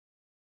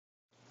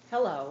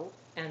Hello,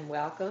 and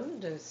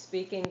welcome to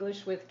Speak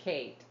English with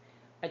Cate,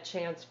 a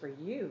chance for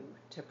you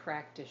to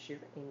practice your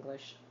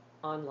English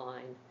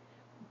online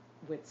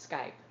with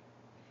Skype.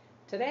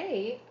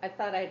 Today, I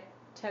thought I'd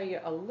tell you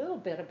a little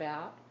bit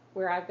about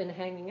where I've been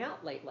hanging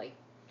out lately.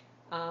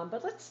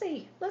 But let's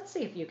see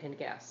if you can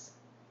guess.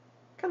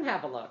 Come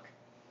have a look.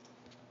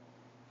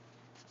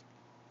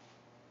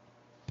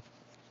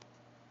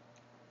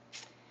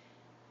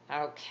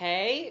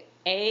 Okay,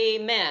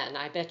 amen.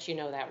 I bet you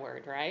know that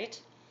word, right?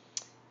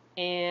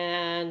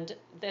 And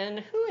then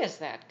who is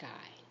that guy?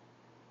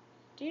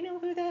 Do you know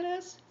who that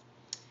is?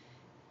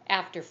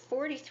 After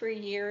 43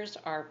 years,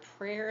 our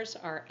prayers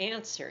are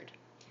answered.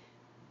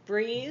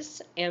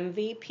 Brees'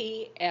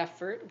 MVP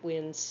effort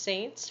wins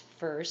Saints'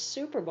 first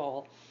Super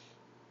Bowl.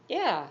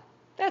 Yeah,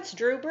 that's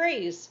Drew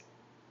Brees.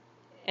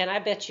 And I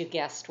bet you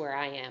guessed where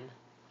I am.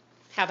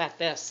 How about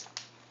this?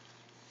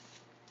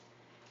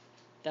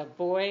 The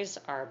boys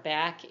are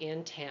back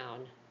in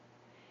town.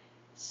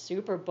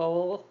 Super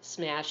Bowl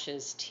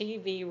smashes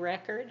TV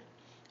record.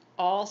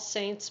 All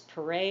Saints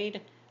parade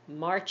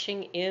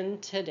marching in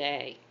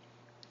today.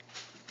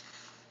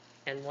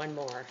 And one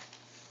more.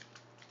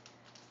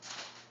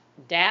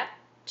 Dat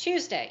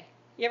Tuesday.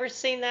 You ever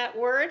seen that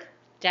word?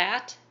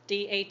 Dat,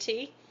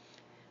 D-A-T?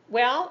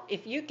 Well,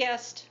 if you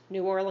guessed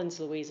New Orleans,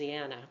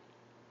 Louisiana,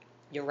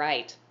 you're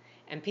right.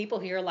 And people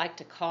here like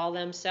to call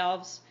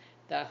themselves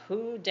the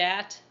Who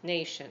Dat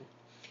Nation.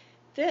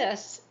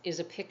 This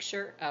is a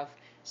picture of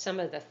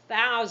some of the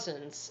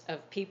thousands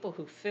of people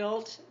who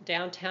filled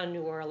downtown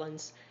New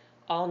Orleans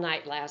all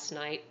night last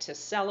night to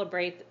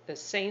celebrate the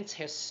Saints'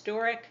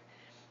 historic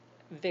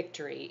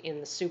victory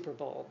in the Super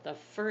Bowl, the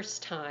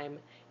first time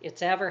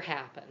it's ever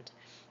happened.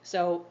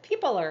 So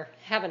people are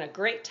having a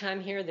great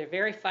time here. They're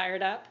very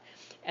fired up,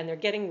 and they're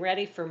getting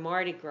ready for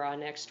Mardi Gras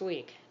next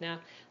week. Now,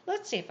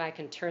 let's see if I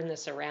can turn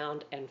this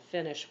around and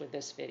finish with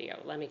this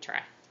video. Let me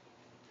try.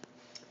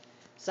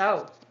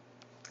 So,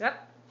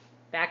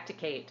 back to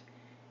Cate.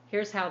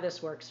 Here's how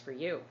this works for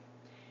you.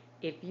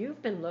 If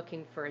you've been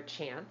looking for a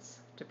chance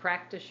to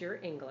practice your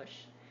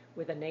English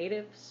with a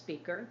native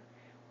speaker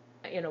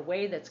in a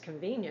way that's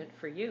convenient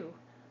for you,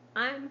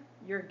 I'm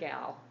your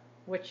gal.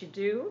 What you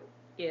do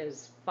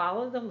is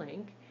follow the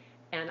link,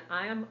 and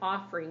I am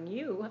offering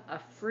you a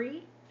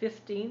free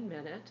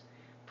 15-minute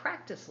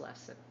practice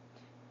lesson.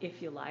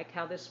 If you like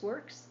how this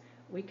works,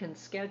 we can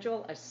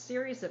schedule a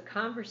series of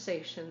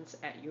conversations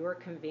at your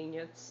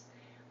convenience,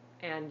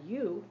 and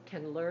you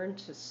can learn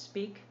to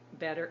speak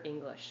better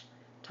English.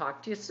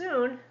 Talk to you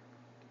soon.